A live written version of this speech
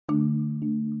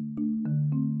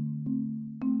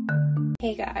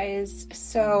Hey guys,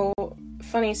 so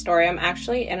funny story, I'm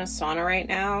actually in a sauna right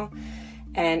now,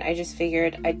 and I just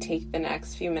figured I'd take the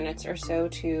next few minutes or so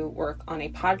to work on a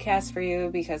podcast for you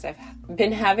because I've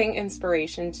been having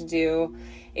inspiration to do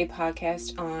a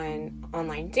podcast on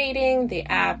online dating, the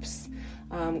apps,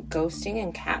 ghosting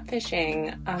and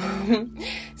catfishing.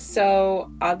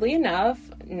 So oddly enough,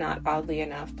 not oddly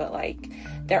enough, but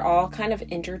they're all kind of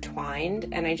intertwined,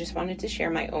 and I just wanted to share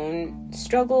my own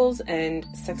struggles and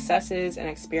successes and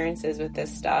experiences with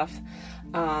this stuff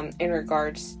in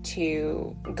regards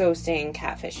to ghosting,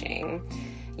 catfishing,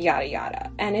 yada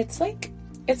yada. And it's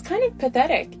kind of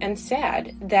pathetic and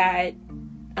sad that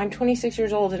I'm 26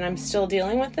 years old and I'm still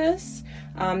dealing with this.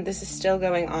 This is still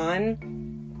going on.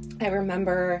 I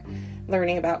remember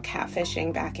learning about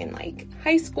catfishing back in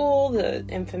high school, the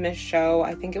infamous show,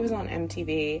 I think it was on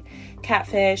MTV,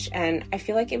 Catfish, and I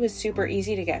feel like it was super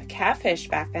easy to get catfished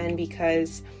back then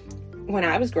because when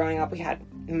I was growing up, we had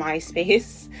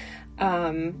MySpace,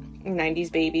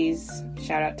 90s babies,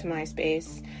 shout out to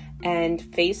MySpace, and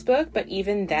Facebook, but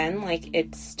even then,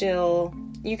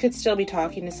 you could still be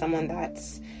talking to someone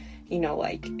that's an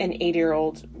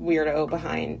 80-year-old weirdo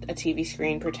behind a TV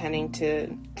screen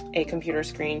a computer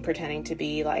screen pretending to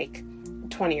be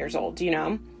 20 years old,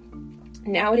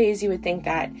 Nowadays, you would think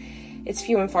that it's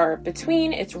few and far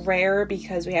between. It's rare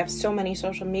because we have so many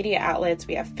social media outlets.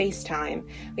 We have FaceTime,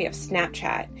 we have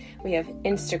Snapchat, we have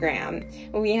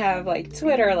Instagram, we have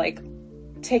Twitter,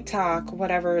 TikTok,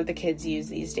 whatever the kids use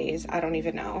these days. I don't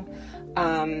even know.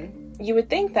 You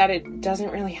would think that it doesn't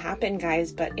really happen,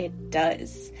 guys, but it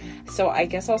does. So I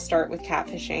guess I'll start with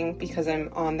catfishing because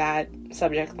I'm on that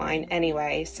subject line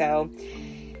anyway. So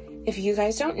if you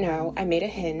guys don't know, I made a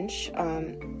Hinge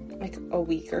a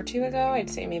week or two ago. I'd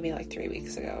say maybe 3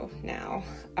 weeks ago now.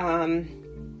 I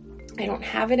don't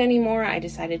have it anymore. I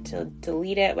decided to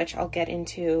delete it, which I'll get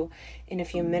into in a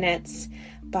few minutes.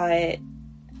 But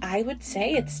I would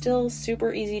say it's still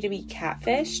super easy to be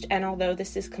catfished. And although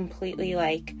this is completely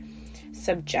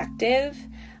subjective,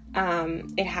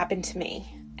 it happened to me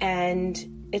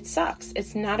and it sucks.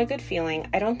 It's not a good feeling.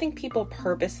 I don't think people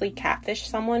purposely catfish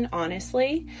someone,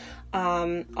 honestly,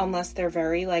 unless they're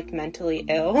very mentally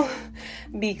ill,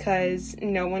 because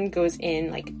no one goes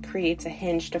in, creates a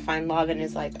Hinge to find love and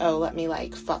is oh, let me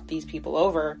fuck these people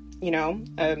over,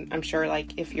 I'm sure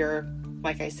if you're,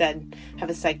 like I said, have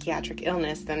a psychiatric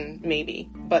illness, then maybe,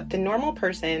 but the normal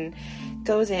person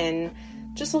goes in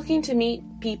just looking to meet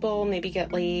people, maybe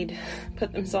get laid,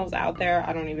 put themselves out there.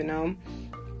 I don't even know.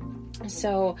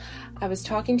 So I was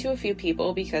talking to a few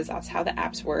people because that's how the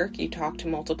apps work. You talk to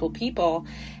multiple people.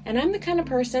 And I'm the kind of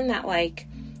person that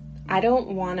I don't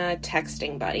want to text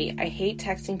anybody. I hate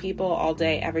texting people all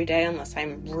day, every day, unless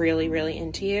I'm really, really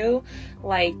into you.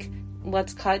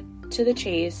 Let's cut to the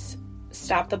chase,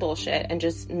 stop the bullshit, and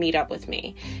just meet up with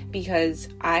me. Because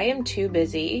I am too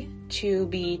busy to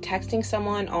be texting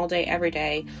someone all day, every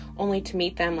day, only to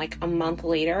meet them a month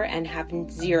later and have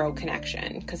zero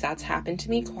connection, because that's happened to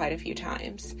me quite a few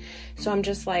times. So I'm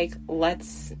just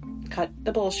let's cut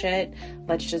the bullshit.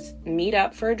 Let's just meet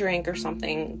up for a drink or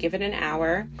something, give it an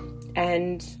hour,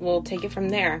 and we'll take it from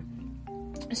there.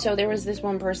 So there was this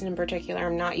one person in particular.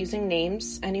 I'm not using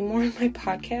names anymore in my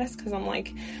podcast because I'm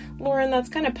Lauren, that's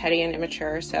kind of petty and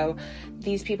immature. So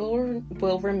these people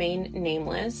will remain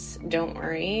nameless. Don't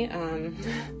worry.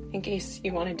 In case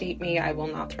you want to date me, I will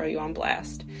not throw you on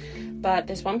blast. But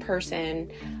this one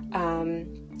person,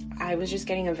 I was just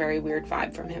getting a very weird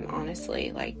vibe from him,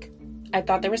 honestly. I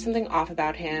thought there was something off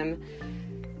about him.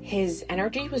 His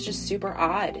energy was just super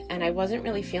odd, and I wasn't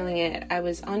really feeling it. I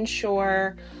was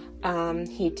unsure.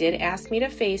 He did ask me to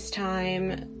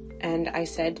FaceTime, and I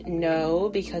said no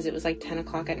because it was 10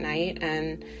 o'clock at night.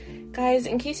 And guys,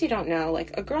 in case you don't know,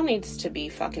 a girl needs to be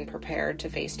fucking prepared to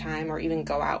FaceTime or even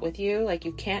go out with you.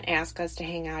 You can't ask us to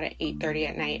hang out at 8:30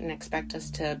 at night and expect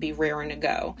us to be raring to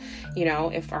go.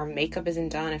 If our makeup isn't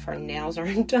done, if our nails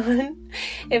aren't done,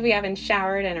 if we haven't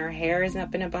showered and our hair isn't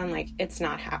up in a bun, it's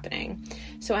not happening.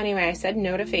 So anyway, I said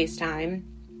no to FaceTime.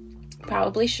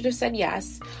 Probably should have said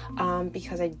yes,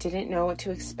 because I didn't know what to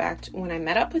expect. When I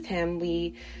met up with him,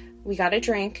 we got a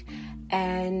drink,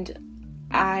 and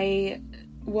I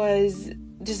was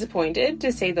disappointed,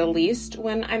 to say the least,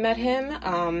 when I met him.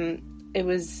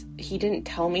 He didn't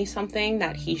tell me something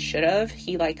that he should have.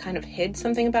 He kind of hid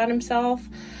something about himself,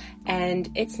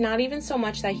 and it's not even so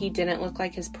much that he didn't look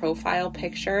like his profile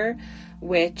picture,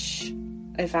 which,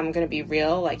 if I'm gonna be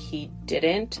real, he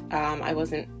didn't. I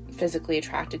wasn't physically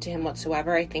attracted to him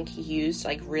whatsoever. I think he used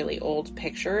really old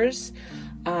pictures.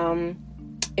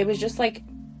 It was just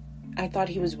I thought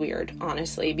he was weird,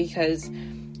 honestly, because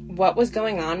what was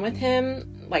going on with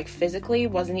him like physically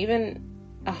wasn't even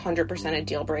 100% a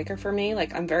deal breaker for me.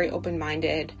 Like, I'm very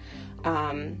open-minded.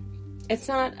 It's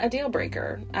not a deal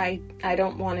breaker. I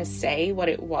don't want to say what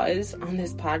it was on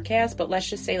this podcast, but let's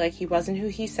just say, like, he wasn't who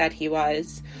he said he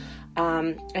was,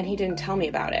 and he didn't tell me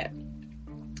about it.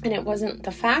 And it wasn't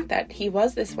the fact that he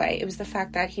was this way. It was the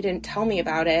fact that he didn't tell me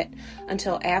about it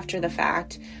until after the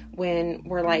fact, when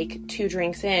we're like 2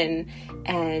 drinks in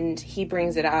and he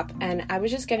brings it up. And I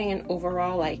was just getting an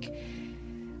overall, like,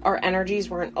 our energies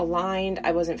weren't aligned.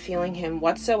 I wasn't feeling him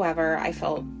whatsoever. I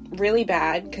felt really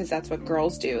bad, because that's what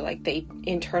girls do. Like, they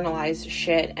internalize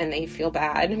shit and they feel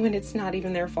bad when it's not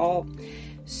even their fault.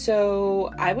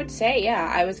 So I would say,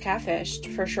 yeah, I was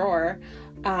catfished for sure.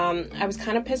 I was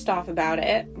kind of pissed off about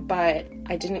it, but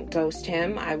I didn't ghost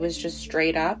him. I was just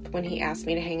straight up when he asked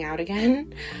me to hang out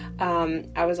again.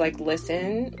 I was like,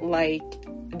 listen, like,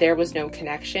 there was no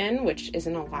connection, which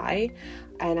isn't a lie.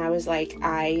 And I was like,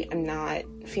 I am not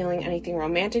feeling anything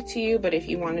romantic to you, but if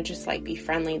you want to just, like, be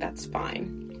friendly, that's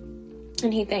fine.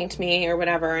 And he thanked me or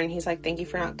whatever, and he's like, thank you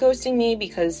for not ghosting me,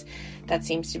 because that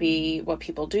seems to be what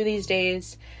people do these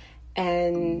days.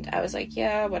 And I was like,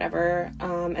 yeah, whatever.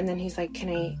 And then he's like, can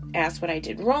I ask what I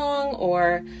did wrong?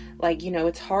 Or, like, you know,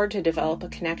 it's hard to develop a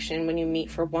connection when you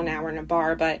meet for 1 hour in a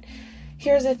bar. But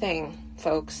here's the thing,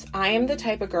 folks. I am the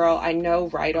type of girl, I know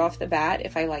right off the bat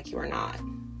if I like you or not.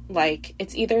 Like,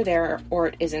 it's either there or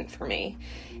it isn't for me.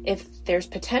 If there's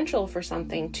potential for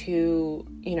something to,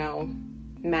 you know,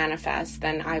 manifest,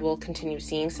 then I will continue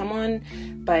seeing someone.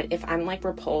 But if I'm, like,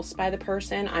 repulsed by the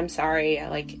person, I'm sorry,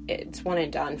 like, it's one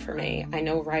and done for me. I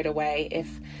know right away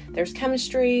if there's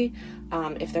chemistry,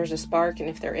 if there's a spark, and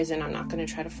if there isn't, I'm not going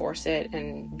to try to force it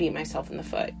and beat myself in the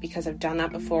foot, because I've done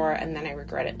that before and then I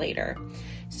regret it later.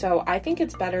 So I think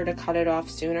it's better to cut it off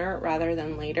sooner rather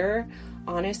than later,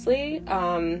 honestly.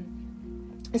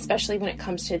 Especially when it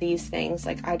comes to these things.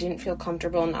 Like, I didn't feel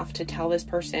comfortable enough to tell this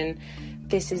person,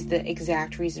 this is the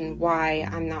exact reason why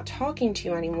I'm not talking to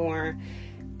you anymore,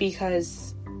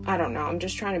 because, I don't know, I'm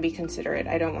just trying to be considerate.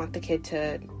 I don't want the kid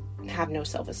to have no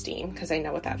self-esteem, because I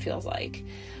know what that feels like.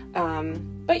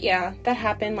 But yeah, that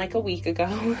happened like a week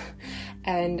ago.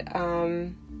 And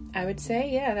I would say,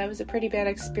 yeah, that was a pretty bad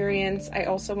experience. I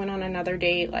also went on another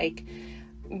date, like,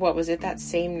 what was it, that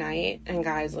same night? And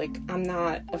guys, like, I'm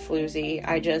not a floozy.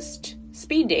 I just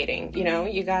speed dating, you know,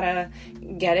 you gotta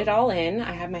get it all in.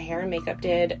 I had my hair and makeup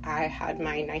did. I had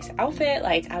my nice outfit.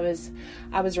 Like, I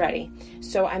was ready.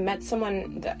 So I met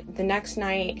someone the next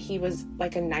night. He was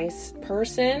like a nice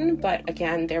person, but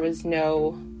again, there was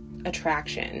no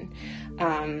attraction.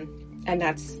 And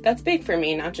that's big for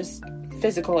me, not just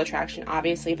physical attraction,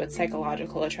 obviously, but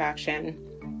psychological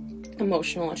attraction,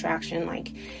 emotional attraction.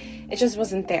 Like, it just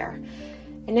wasn't there.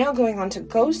 And now going on to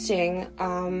ghosting,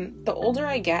 the older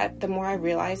I get, the more I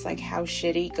realize, like, how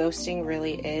shitty ghosting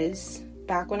really is.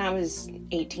 Back when I was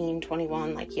 18,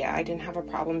 21, like, yeah, I didn't have a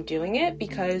problem doing it,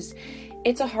 because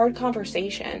it's a hard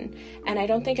conversation. And I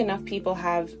don't think enough people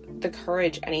have the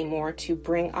courage anymore to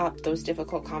bring up those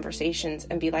difficult conversations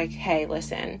and be like, hey,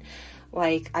 listen,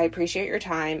 like, I appreciate your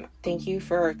time. Thank you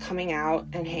for coming out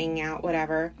and hanging out,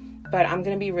 whatever. But I'm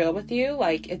going to be real with you.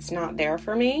 Like, it's not there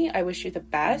for me. I wish you the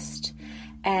best.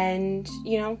 And,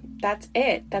 you know, that's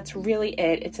it. That's really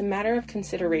it. It's a matter of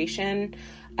consideration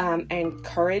and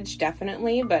courage,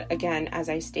 definitely. But again, as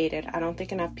I stated, I don't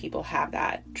think enough people have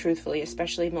that, truthfully,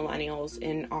 especially millennials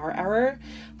in our era,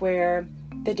 where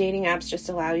the dating apps just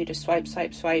allow you to swipe,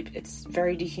 swipe, swipe. It's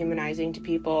very dehumanizing to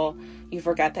people. You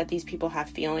forget that these people have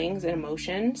feelings and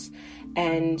emotions,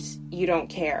 and you don't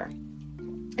care.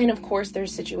 And of course,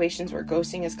 there's situations where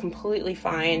ghosting is completely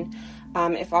fine.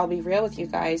 If I'll be real with you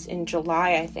guys, in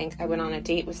July, I think I went on a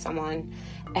date with someone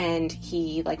and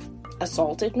he, like,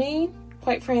 assaulted me,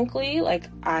 quite frankly. Like,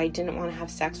 I didn't want to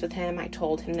have sex with him. I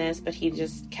told him this, but he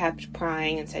just kept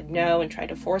prying and said no and tried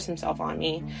to force himself on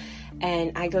me.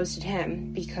 And I ghosted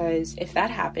him, because if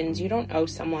that happens, you don't owe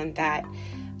someone that,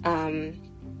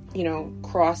 you know,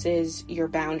 crosses your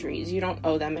boundaries. You don't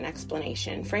owe them an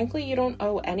explanation. Frankly, you don't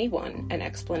owe anyone an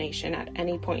explanation at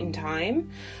any point in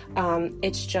time.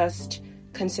 It's just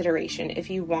consideration. If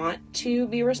you want to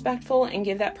be respectful and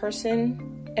give that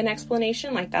person an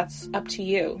explanation, like, that's up to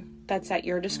you. That's at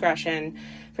your discretion.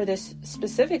 For this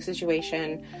specific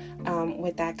situation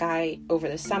with that guy over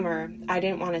the summer, I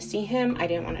didn't want to see him. I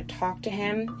didn't want to talk to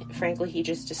him. Frankly, he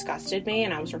just disgusted me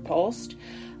and I was repulsed.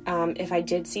 If I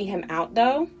did see him out,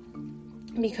 though,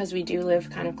 because we do live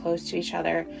kind of close to each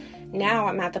other, now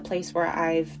I'm at the place where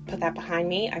I've put that behind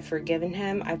me. I've forgiven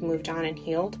him. I've moved on and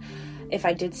healed. If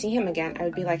I did see him again, I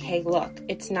would be like, hey, look,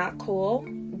 it's not cool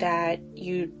that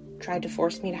you tried to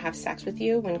force me to have sex with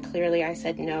you when clearly I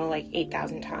said no like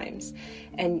 8,000 times.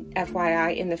 And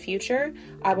FYI, in the future,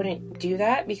 I wouldn't do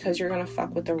that because you're going to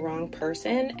fuck with the wrong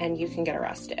person and you can get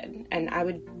arrested. And I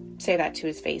would say that to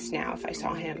his face now if I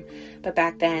saw him. But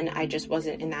back then, I just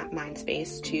wasn't in that mind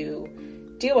space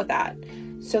to deal with that.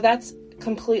 So that's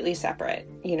completely separate.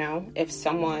 If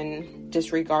someone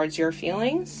disregards your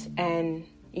feelings and,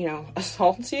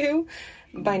 assaults you,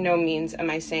 by no means am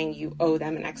I saying you owe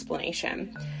them an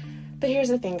explanation. But here's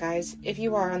the thing, guys. If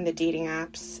you are on the dating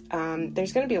apps,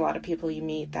 there's going to be a lot of people you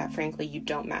meet that, frankly, you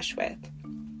don't mesh with.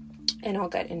 And I'll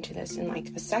get into this in like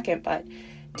a second, but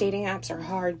dating apps are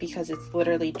hard because it's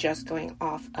literally just going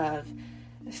off of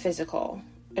physical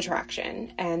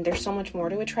attraction. And there's so much more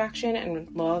to attraction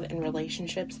and love and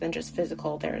relationships than just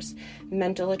physical. There's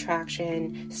mental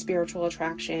attraction, spiritual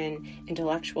attraction,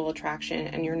 intellectual attraction,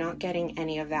 and you're not getting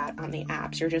any of that on the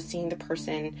apps. You're just seeing the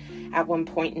person at one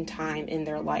point in time in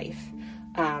their life.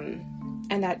 And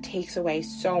that takes away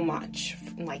so much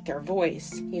from like their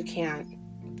voice. You can't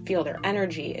feel their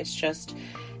energy.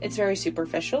 It's very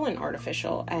superficial and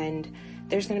artificial, and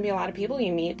there's going to be a lot of people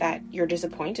you meet that you're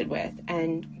disappointed with.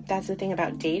 And that's the thing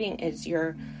about dating, is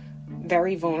you're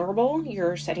very vulnerable.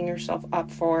 You're setting yourself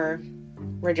up for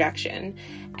rejection,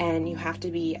 and you have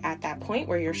to be at that point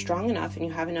where you're strong enough and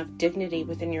you have enough dignity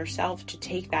within yourself to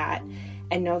take that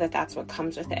and know that that's what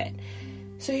comes with it.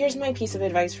 So here's my piece of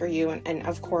advice for you, and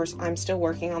of course I'm still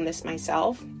working on this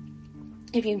myself.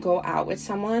 If you go out with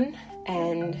someone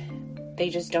and they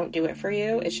just don't do it for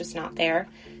you, it's just not there,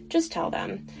 just tell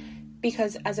them.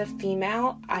 Because as a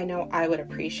female, I know I would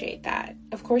appreciate that.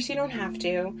 Of course you don't have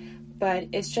to, but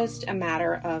it's just a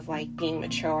matter of like being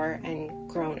mature and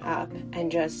grown up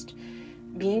and just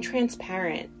being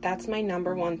transparent. That's my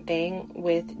number one thing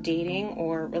with dating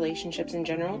or relationships in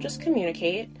general. Just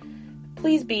communicate.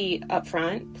 Please be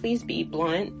upfront. Please be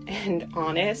blunt and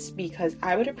honest, because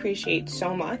I would appreciate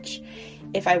so much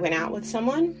if I went out with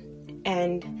someone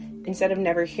and instead of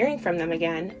never hearing from them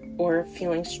again or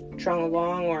feeling strung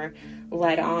along or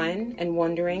led on and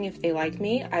wondering if they like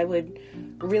me, I would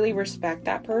really respect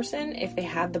that person if they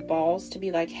had the balls to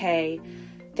be like, hey,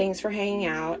 thanks for hanging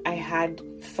out. I had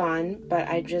fun, but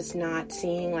I'm just not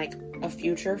seeing like a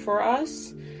future for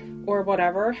us, or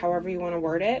whatever, however you want to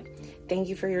word it. Thank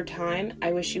you for your time.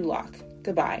 I wish you luck.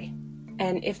 Goodbye.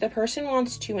 And if the person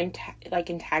wants to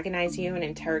antagonize you and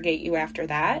interrogate you after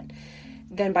that,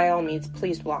 then by all means,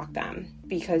 please block them.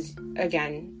 Because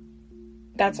again,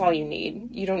 that's all you need.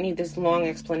 You don't need this long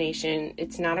explanation.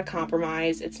 It's not a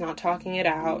compromise. It's not talking it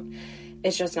out.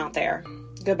 It's just not there.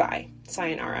 Goodbye.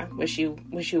 Sayonara. Wish you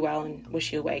well and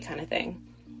wish you away kind of thing.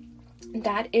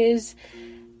 That is,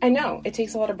 I know, it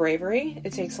takes a lot of bravery.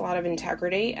 It takes a lot of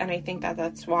integrity. And I think that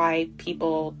that's why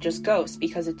people just ghost,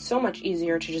 because it's so much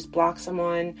easier to just block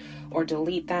someone or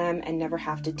delete them and never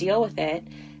have to deal with it.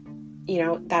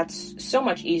 That's so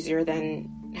much easier than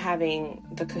having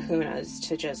the kahunas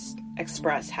to just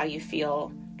express how you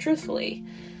feel truthfully.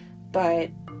 But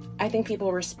I think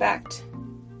people respect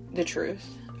the truth.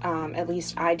 At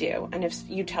least I do. And if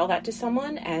you tell that to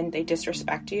someone and they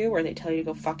disrespect you, or they tell you to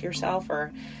go fuck yourself,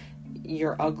 or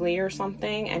you're ugly or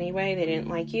something anyway, they didn't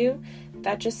like you,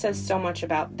 that just says so much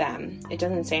about them. It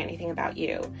doesn't say anything about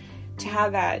you. To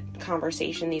have that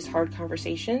conversation, these hard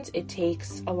conversations, it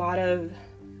takes a lot of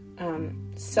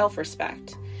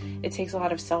self-respect. It takes a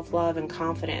lot of self-love and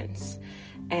confidence.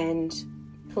 And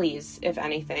please, if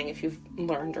anything, if you've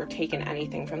learned or taken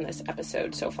anything from this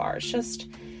episode so far, it's just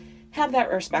have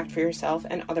that respect for yourself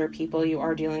and other people. You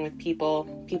are dealing with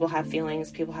people. People have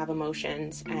feelings, people have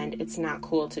emotions, and it's not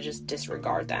cool to just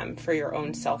disregard them for your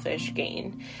own selfish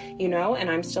gain, and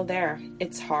I'm still there.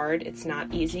 It's hard. It's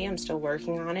not easy. I'm still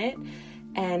working on it.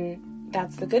 And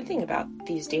that's the good thing about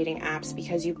these dating apps,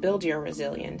 because you build your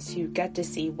resilience. You get to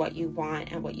see what you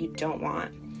want and what you don't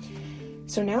want.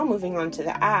 So now moving on to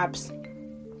the apps,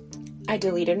 I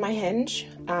deleted my Hinge.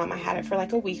 I had it for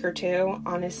like a week or two.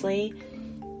 Honestly,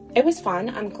 it was fun.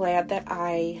 I'm glad that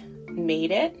I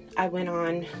made it. I went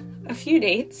on a few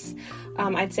dates.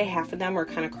 I'd say half of them were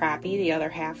kind of crappy. The other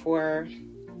half were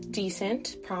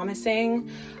decent,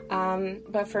 promising.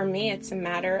 But for me, it's a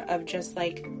matter of just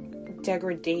like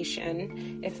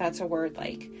degradation, if that's a word.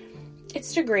 Like,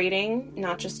 it's degrading,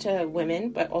 not just to women,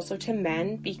 but also to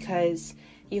men, because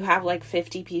you have like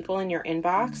 50 people in your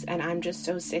inbox, and I'm just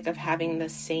so sick of having the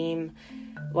same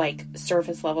like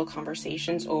surface level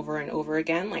conversations over and over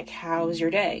again. Like, how's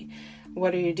your day?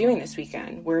 what are you doing this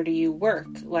weekend? Where do you work?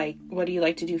 Like, what do you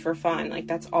like to do for fun? Like,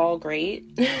 that's all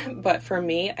great. But for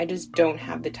me, I just don't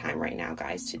have the time right now,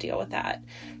 guys, to deal with that.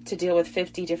 To deal with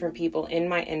 50 different people in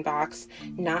my inbox,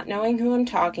 not knowing who I'm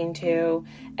talking to.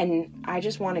 And I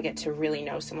just want to get to really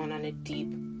know someone on a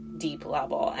deep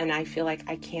level. And I feel like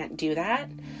I can't do that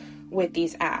with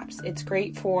these apps. It's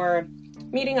great for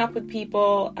meeting up with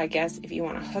people, I guess, if you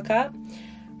want to hook up.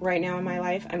 Right now in my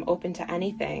life, I'm open to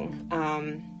anything.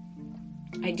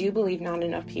 I do believe not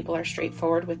enough people are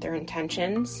straightforward with their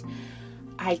intentions.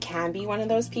 I can be one of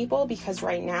those people because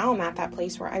right now I'm at that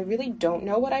place where I really don't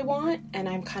know what I want, and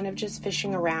I'm kind of just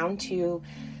fishing around to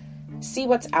see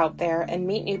what's out there and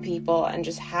meet new people and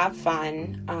just have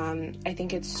fun. I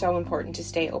think it's so important to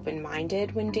stay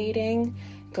open-minded when dating,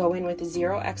 go in with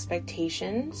zero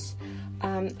expectations,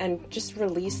 and just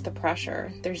release the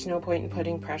pressure. There's no point in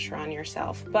putting pressure on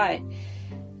yourself, but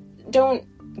don't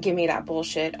give me that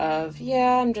bullshit of,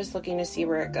 yeah, I'm just looking to see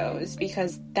where it goes,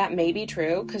 because that may be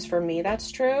true, because for me that's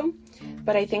true,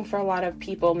 but I think for a lot of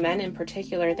people, men in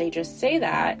particular, they just say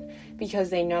that because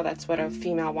they know that's what a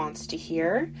female wants to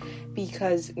hear,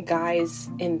 because guys,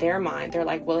 in their mind, they're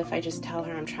like, well, if I just tell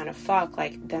her I'm trying to fuck,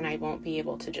 like, then I won't be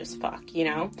able to just fuck, you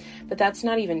know? But that's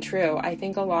not even true. I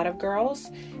think a lot of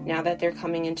girls, now that they're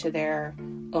coming into their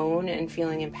own and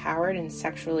feeling empowered and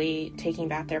sexually taking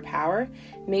back their power,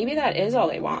 maybe that is all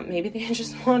they want. Maybe they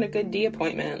just want a good D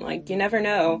appointment. Like, you never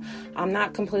know. I'm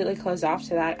not completely closed off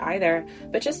to that either,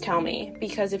 but just tell me,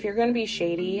 because if you're going to be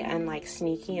shady and like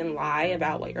sneaky and lie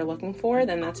about what you're looking for,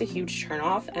 then that's a huge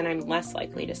turnoff, and I'm less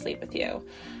likely to sleep with you.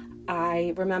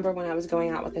 I remember when I was going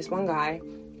out with this one guy,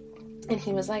 and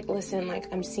he was like, listen, like,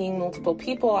 I'm seeing multiple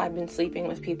people, I've been sleeping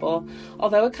with people,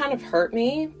 although it kind of hurt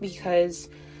me because,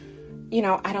 you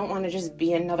know, I don't want to just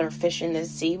be another fish in the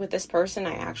sea with this person.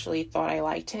 I actually thought I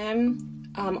liked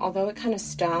him. Although it kind of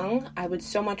stung, I would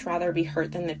so much rather be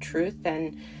hurt than the truth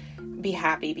than be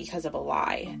happy because of a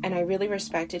lie. And I really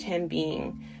respected him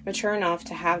being mature enough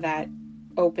to have that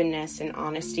openness and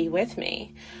honesty with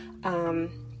me.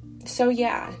 So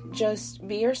yeah, just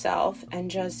be yourself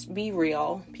and just be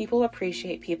real. People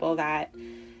appreciate people that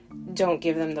don't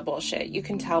give them the bullshit. You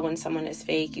can tell when someone is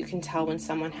fake. You can tell when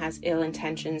someone has ill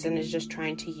intentions and is just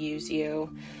trying to use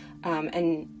you.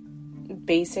 And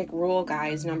basic rule,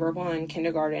 guys, number one,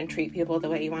 kindergarten, treat people the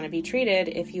way you want to be treated.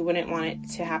 If you wouldn't want it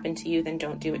to happen to you, then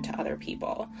don't do it to other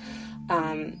people.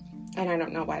 And I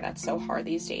don't know why that's so hard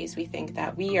these days. We think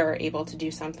that we are able to do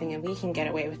something and we can get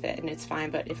away with it and it's fine,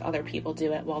 but if other people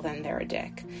do it, well, then they're a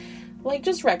dick. Like,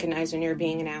 just recognize when you're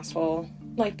being an asshole.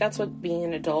 Like, that's what being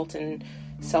an adult and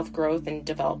self-growth and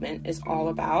development is all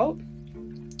about.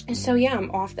 So yeah,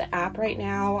 I'm off the app right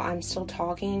now. I'm still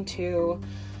talking to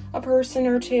a person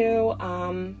or two.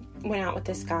 Went out with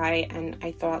this guy and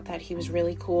I thought that he was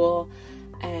really cool,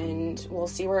 and we'll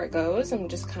see where it goes. I'm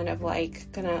just kind of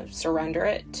like gonna surrender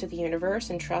it to the universe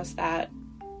and trust that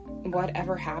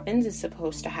whatever happens is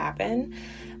supposed to happen.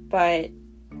 But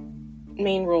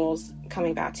main rules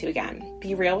coming back to, again,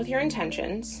 be real with your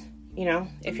intentions. You know,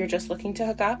 if you're just looking to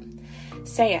hook up,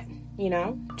 say it, you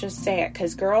know, just say it,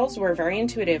 because girls, we're very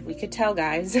intuitive. We could tell,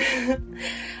 guys.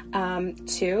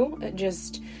 2,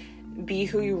 just be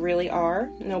who you really are,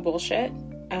 no bullshit.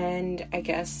 And I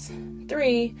guess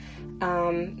 3,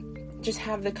 just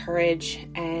have the courage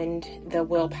and the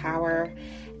willpower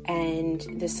and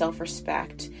the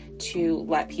self-respect to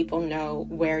let people know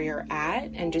where you're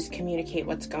at and just communicate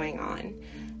what's going on.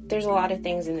 There's a lot of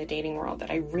things in the dating world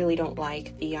that I really don't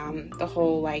like. The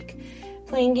whole, like,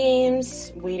 playing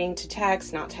games, waiting to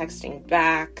text, not texting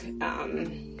back,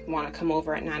 want to come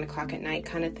over at 9 o'clock at night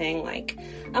kind of thing. Like,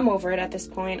 I'm over it at this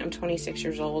point. I'm 26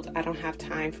 years old. I don't have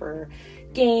time for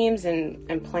games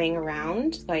and playing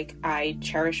around. Like, I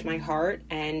cherish my heart,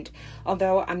 and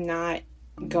although I'm not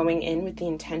going in with the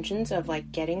intentions of,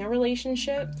 like, getting a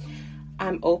relationship,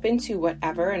 I'm open to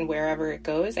whatever and wherever it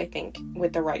goes. I think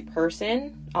with the right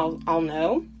person, I'll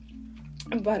know.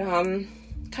 But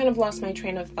kind of lost my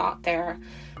train of thought there.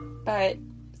 But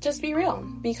just be real,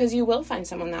 because you will find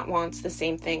someone that wants the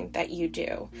same thing that you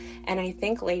do. And I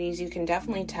think, ladies, you can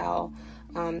definitely tell,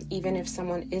 even if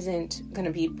someone isn't going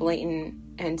to be blatant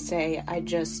and say, I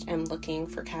just am looking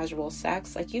for casual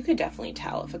sex, like, you could definitely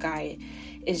tell if a guy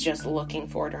is just looking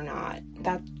for it or not.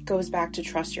 That goes back to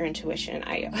trust your intuition.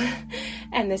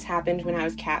 And this happened when I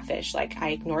was catfish. Like, I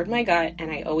ignored my gut,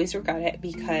 and I always regret it,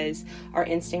 because our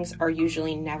instincts are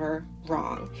usually never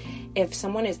wrong. If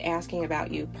someone is asking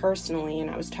about you personally, and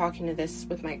I was talking to this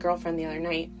with my girlfriend the other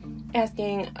night,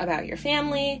 asking about your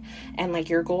family and like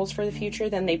your goals for the future,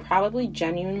 then they probably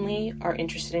genuinely are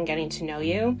interested in getting to know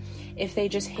you. If they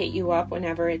just hit you up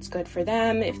whenever it's good for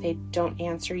them, if they don't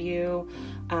answer you,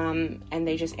 and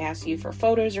they just ask you for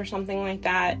photos or something like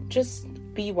that, just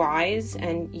be wise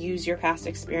and use your past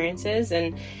experiences,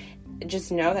 and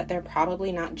just know that they're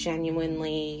probably not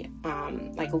genuinely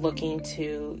like looking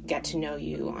to get to know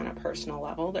you on a personal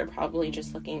level. They're probably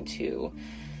just looking to,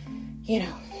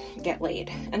 get laid.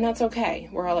 And that's okay.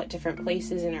 We're all at different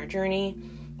places in our journey.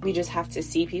 We just have to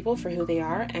see people for who they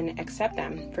are and accept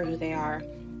them for who they are,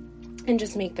 and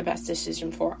just make the best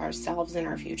decision for ourselves and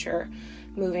our future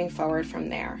moving forward from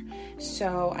there.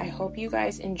 So I hope you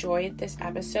guys enjoyed this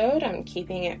episode. I'm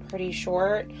keeping it pretty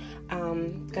short.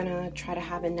 Gonna try to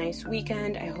have a nice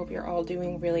weekend. I hope you're all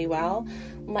doing really well.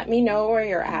 Let me know where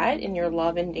you're at in your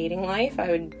love and dating life. I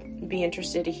would be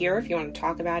interested to hear if you want to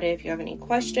talk about it, if you have any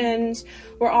questions.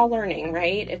 We're all learning,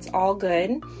 right? It's all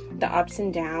good. The ups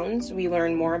and downs, we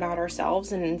learn more about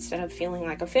ourselves, and instead of feeling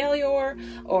like a failure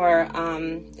or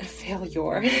a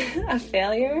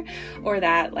failure, or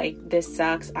that like this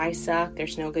sucks, I suck,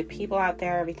 there's no good people out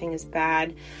there, everything is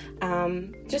bad,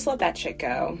 just let that shit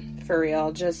go, for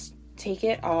real. Just take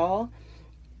it all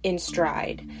in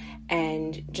stride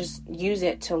and just use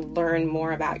it to learn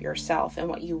more about yourself and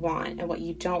what you want and what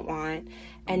you don't want,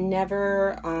 and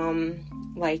never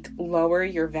lower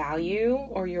your value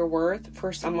or your worth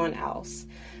for someone else.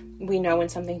 We know when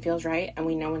something feels right and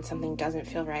we know when something doesn't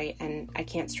feel right, and I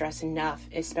can't stress enough,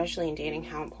 especially in dating,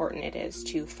 how important it is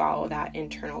to follow that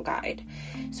internal guide.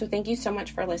 So thank you so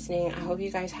much for listening. I hope you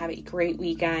guys have a great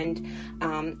weekend.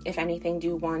 If anything,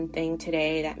 do one thing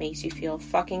today that makes you feel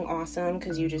fucking awesome,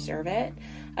 because you deserve it.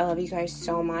 I love you guys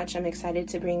so much. I'm excited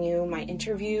to bring you my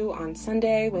interview on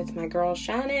Sunday with my girl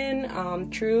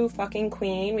Shannon, true fucking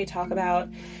queen. We talk about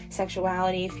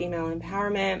sexuality, female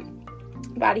empowerment,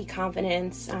 body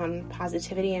confidence,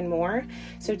 positivity, and more.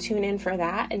 So tune in for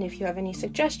that. And if you have any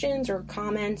suggestions or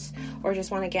comments, or just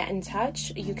want to get in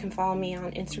touch, you can follow me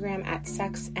on Instagram at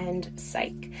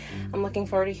SexAndPsych. I'm looking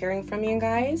forward to hearing from you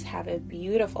guys. Have a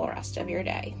beautiful rest of your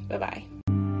day. Bye-bye.